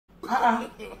How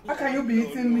can you be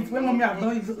eating meat when mommy have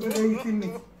not eating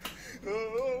meat?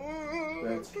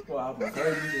 What happened?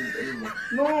 Can't eat it anymore.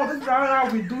 No, this is how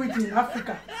we do it in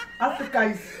Africa. Africa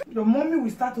is your mommy will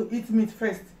start to eat meat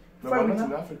first. No, we're not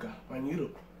in Africa. We're in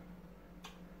Europe.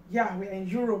 Yeah, we're in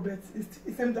Europe, but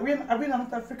are we in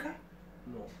North Africa?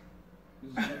 No.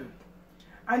 This is Europe.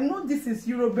 I know this is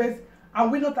Europe, but are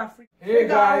we not Africa? Hey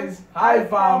guys, hi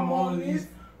families.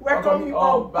 Welcome you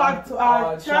all back to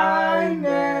our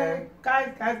channel.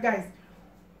 Guys.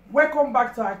 Welcome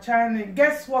back to our channel.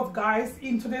 Guess what, guys?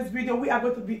 In today's video, we are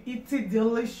going to be eating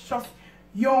delicious,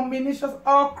 yummy-licious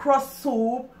okra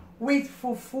soup with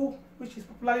fufu, which is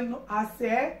popularly known as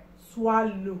a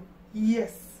swallow.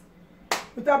 Yes.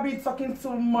 Without being talking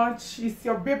too much, it's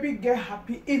your baby Get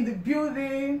Happy in the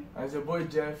building. And it's your boy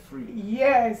Jeffrey.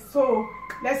 Yes, so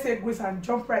let's say grace and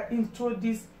jump right into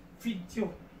this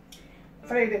video.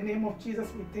 Father, in the name of Jesus,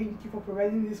 we thank you for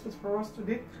providing this food for us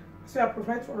today. So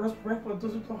provide for us, provide for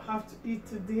those who don't have to eat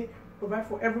today, provide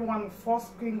for everyone,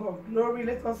 first King of glory.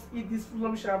 Let us eat this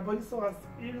food, which our body, soul, and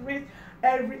spirit.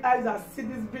 Every eye that see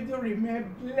this video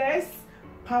remain blessed,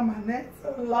 permanent,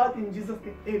 Lord, in Jesus'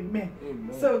 name, amen.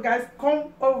 Amen. So guys,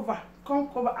 come over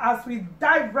as we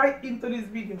dive right into this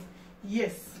video.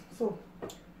 Yes, so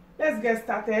let's get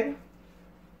started.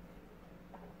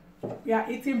 We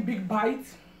are eating big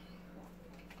bites.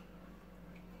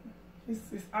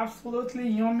 This is absolutely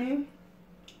yummy.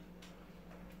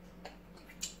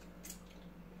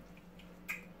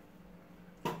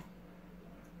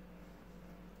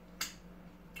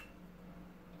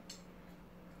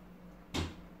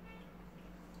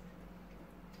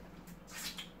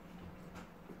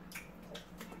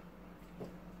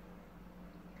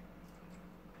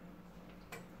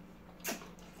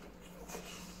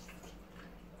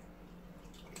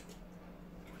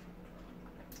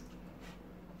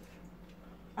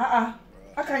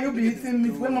 How can you be eating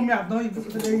meat when mommy have not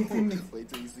eating meat? Wait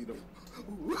till you see the.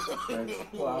 What happened?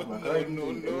 Can't eat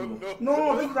it anymore.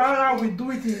 No, this is how we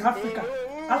do it in Africa.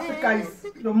 Africa is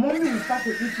your mommy will start to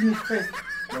eat meat first.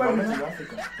 No, we're not in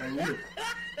Africa. We're in Europe.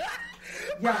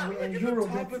 Yeah, we're in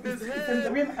Europe.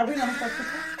 Are we in North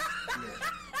Africa?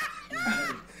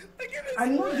 Yeah. I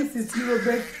know this is Europe,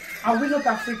 but are we not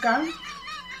African?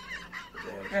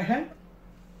 Yeah.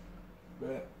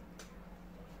 But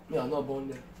me, I'm not born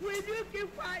there. Will you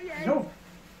keep quiet? No.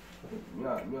 Me,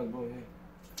 I'm born here.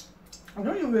 I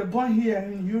know you were born here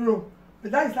in Europe,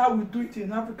 but that is how we do it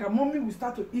in Africa. Mommy will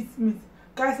start to eat meat.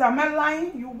 Guys, am I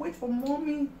lying? You wait for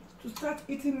mommy to start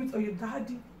eating meat or your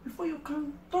daddy before you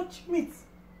can touch meat.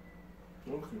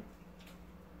 Okay.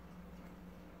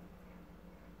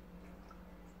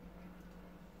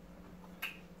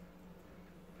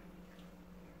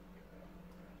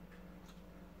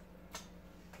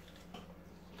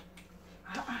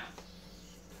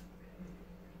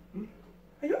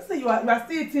 I just say you are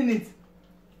still eating it.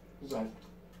 It's like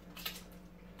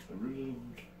really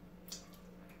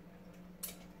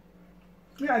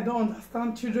good. Me, I don't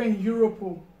understand children in Europe.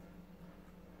 Oh.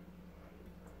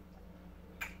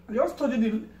 I just told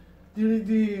you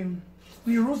the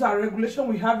rules and regulations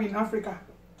we have in Africa.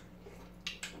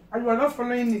 And you are not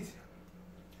following it.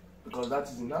 Because that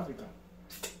is in Africa.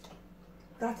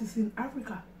 That is in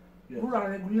Africa. Yes. Rule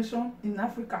and regulation in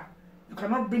Africa. You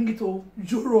cannot bring it to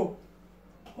Europe.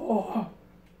 Oh,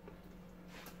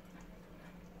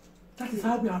 that is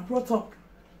how we are brought up.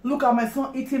 Look at my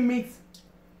son eating meat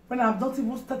when I have not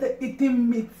even started eating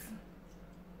meat.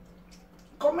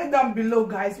 Comment down below,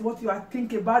 guys, what you are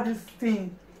thinking about this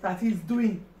thing that he's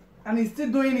doing, and he's still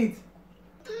doing it.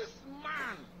 This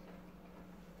man.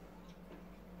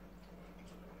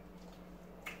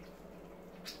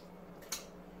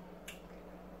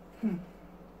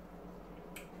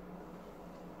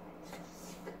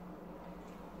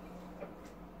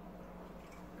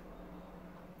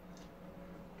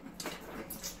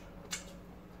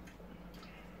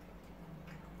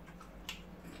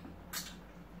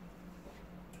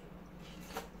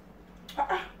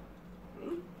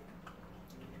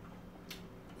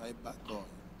 Like bad boy.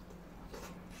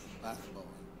 Bad boy.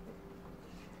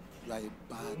 Like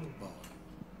bad boy.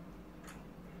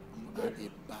 I'm a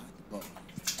bad boy.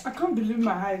 I can't believe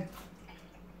my eyes.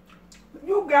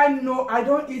 You guys know I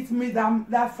don't eat meat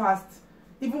that fast.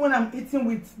 Even when I'm eating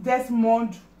with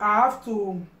Desmond, I have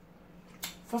to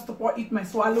first of all eat my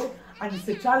swallow, and it's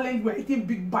a challenge. We're eating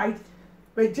big bites,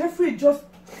 but Jeffrey just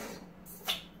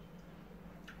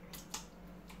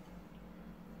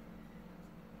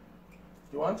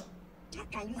You want? How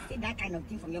can you say that kind of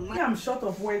thing from your mouth? yeah, I'm short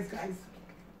of words, guys.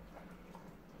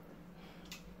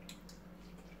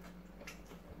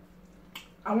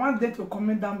 I want them to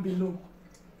comment down below.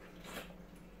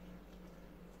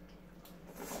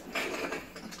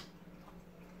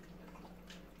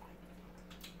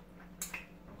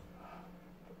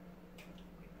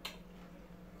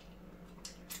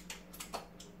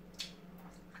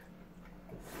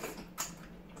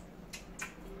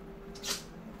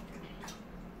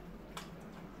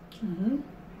 Let's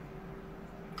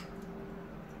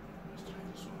try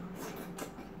this one.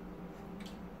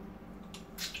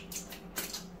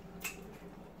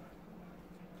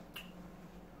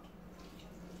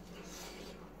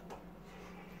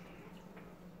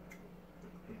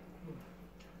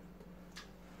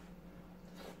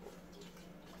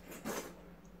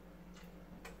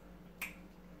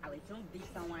 I will soon be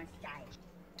someone's child.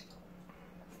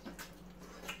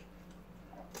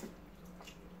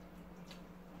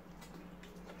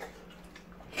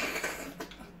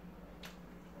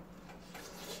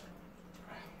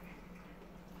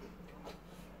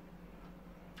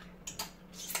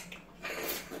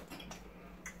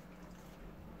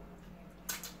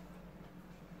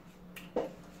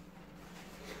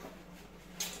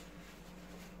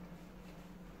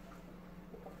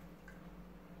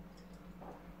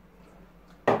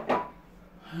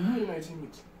 How are you not eating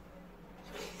meat?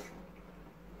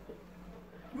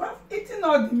 You have eaten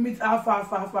all the meat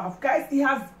half. Guys, he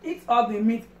has eaten all the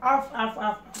meat half.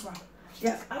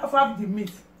 Yes, half the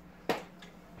meat.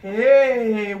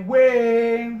 Hey,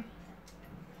 wait.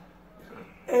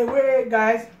 Hey, wait,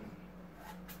 guys.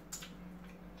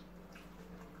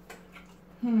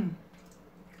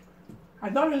 I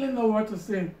don't really know what to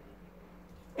say.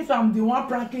 If I'm the one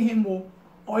pranking him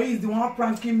or he's the one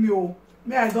pranking me,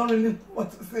 me, I don't really know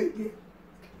what to say again.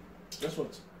 Guess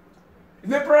what?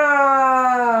 It's a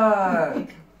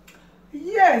prank!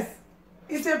 Yes,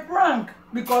 it's a prank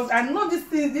because I know this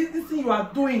thing you are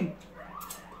doing.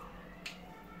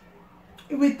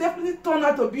 It will definitely turn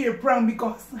out to be a prank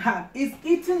because it's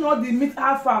eating all the meat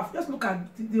half. Just look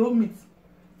at the whole meat.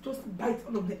 Just bite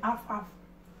all of the half.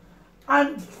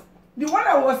 And the one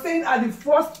I was saying at the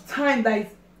first time that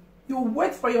you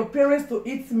wait for your parents to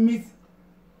eat meat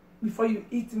before you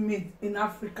eat meat in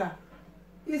Africa.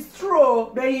 It's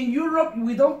true, but in Europe,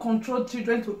 we don't control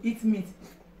children to eat meat.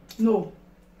 No,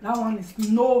 that one is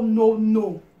no.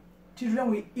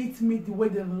 Children will eat meat the way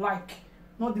they like,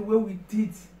 not the way we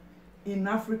did in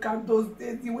Africa those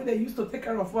days, the way they used to take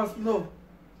care of us. No.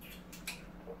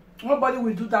 Nobody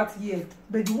will do that here.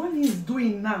 But the one he's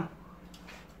doing now,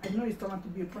 I know it's turned out to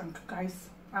be a prank, guys.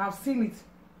 I have seen it.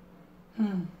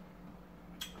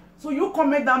 So you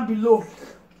comment down below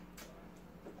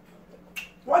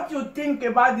what you think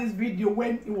about this video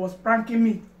when he was pranking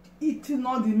me, eating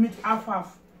all the meat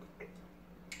half.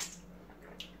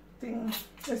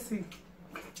 Let's see.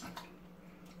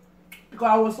 Because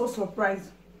I was so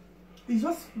surprised. He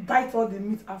just bites all the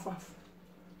meat half.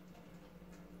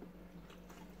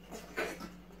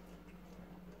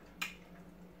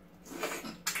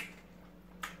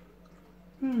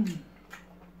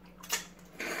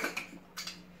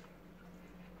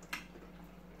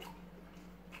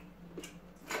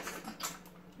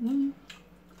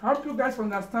 I hope you guys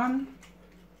understand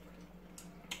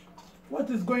what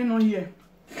is going on here.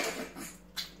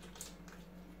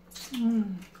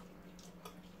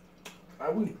 I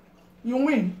win. You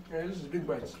win. Yeah, this is big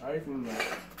bites. I even know.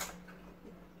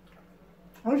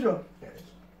 Are you sure? Yes.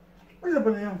 What's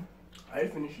happening here? I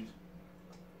finish it.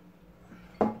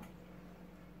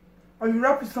 Or you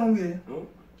wrap it somewhere? No.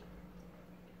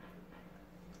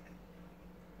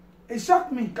 It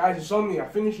shocked me. Guys, you saw me. I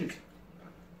finished it.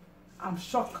 I'm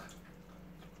shocked.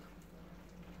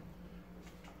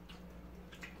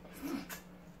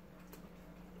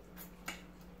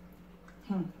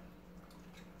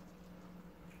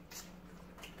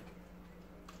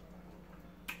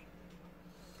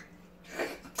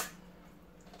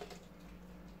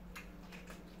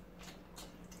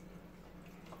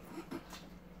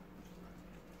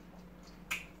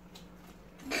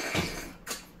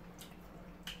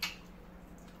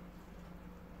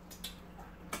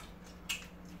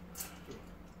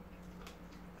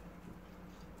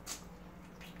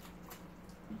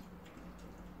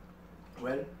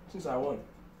 Well, since I won,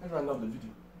 let's round up the video.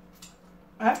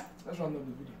 Eh? Let's round up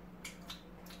the video.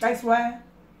 That's why.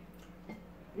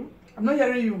 I'm not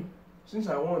hearing you. Since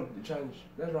I won the challenge,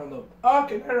 let's round up.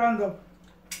 Okay, let's round up.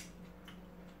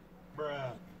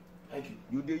 Bruh. Thank you.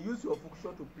 You dey use your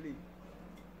function to play.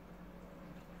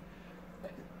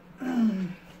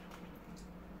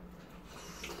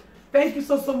 Thank you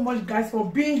so much, guys, for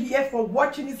being here, for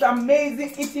watching this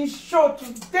amazing eating show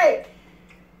today.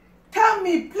 Tell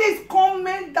me, please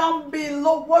comment down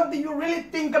below, what do you really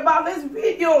think about this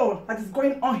video that is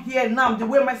going on here now, the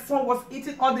way my son was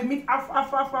eating all the meat.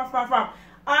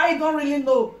 I don't really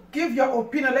know. Give your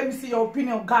opinion. Let me see your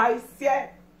opinion, guys.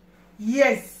 Yeah.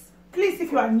 Yes. Please, if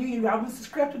you are new, if you haven't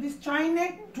subscribed to this channel,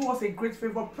 do us a great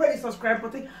favor. Press the subscribe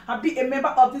button and be a member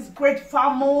of this great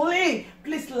family.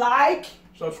 Please like,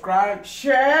 subscribe,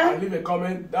 share, and leave a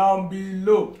comment down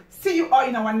below. See you all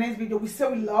in our next video. We say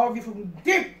we love you from the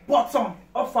deep bottom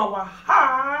of our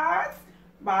hearts.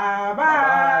 Bye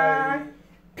bye.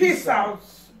 Peace out.